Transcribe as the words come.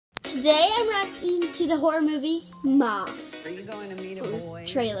Today I'm reacting to the horror movie Ma. Are you going to meet a boy?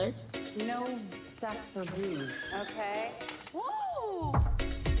 Trailer. No sex or booze. Okay. Whoa!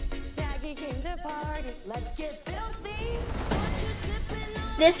 Jackie came to party. Let's get filthy.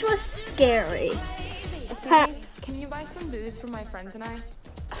 This was scary. Can you buy some booze for my friends and I?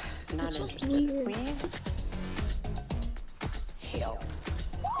 Not interested, please. Hell.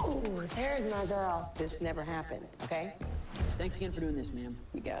 Whoa, there's my girl. This never happened, okay? Thanks again for doing this, ma'am.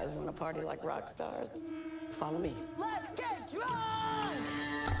 You guys want to party like rock stars? Follow me. Let's get drunk!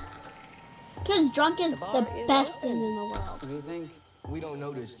 Because drunk is the best thing in the world. You think? We don't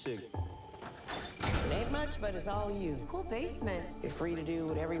know this chick. It ain't much, but it's all you. Cool basement. You're free to do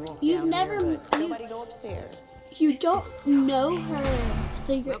whatever you want You've down never- here, but you- nobody go upstairs. You don't know her,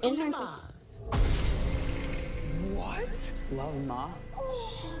 so you're Welcome in to her. Ma. What? Love Ma?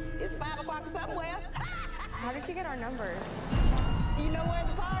 It's 5 o'clock somewhere. How did you get our numbers? You know where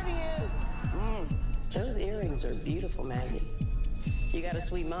the party is. Those earrings are beautiful, Maggie. You got a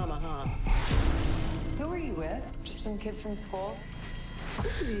sweet mama, huh? Who are you with? Just some kids from school.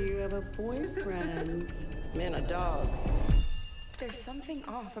 You have a boyfriend. Men are dogs. There's something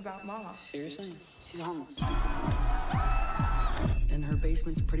off about Mama. Seriously? She's homeless. And her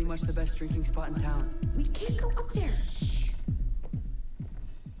basement's pretty much the best drinking spot in town. We can't go up there.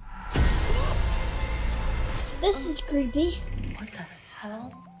 This is creepy. What the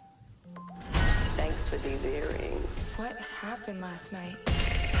hell? Thanks for these earrings. What happened last night?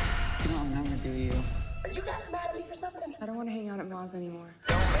 You don't remember, do you? Are you guys mad at me for something? I don't want to hang out at Ma's anymore.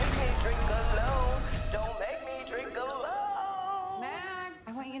 Don't make me drink alone. Don't make me drink alone. Max,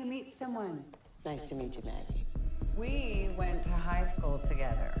 I want you to meet someone. Nice to meet you, Maggie. We went to high school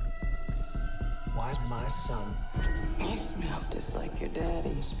together. Why my son You smell just like your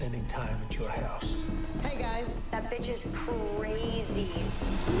daddy. spending time at your house? Hey, guys. That bitch is crazy.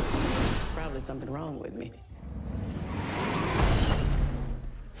 Probably something wrong with me.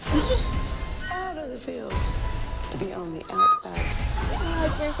 You just How does it feel to be on the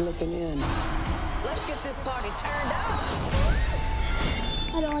outside looking in? Let's get this party turned up.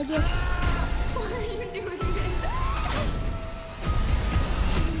 I don't like this. What are you doing?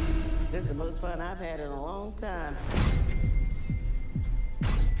 This is the most fun I've had in a long time.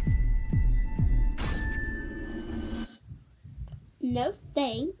 No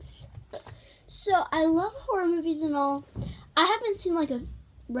thanks. So I love horror movies and all. I haven't seen like a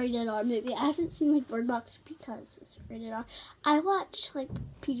rated R movie. I haven't seen like Bird Box because it's rated R. I watch like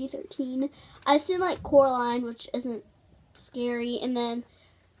PG-13. I've seen like Coraline, which isn't scary, and then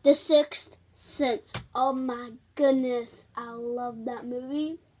The Sixth Sense. Oh my goodness, I love that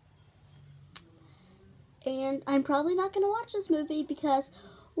movie. And I'm probably not gonna watch this movie because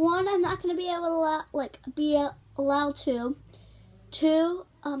one, I'm not gonna be able to allowed to. Two,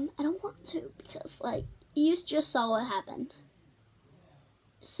 I don't want to because like you just saw what happened.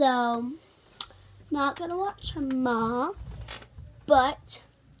 So, not gonna watch Ma, but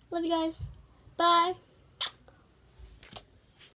love you guys. Bye.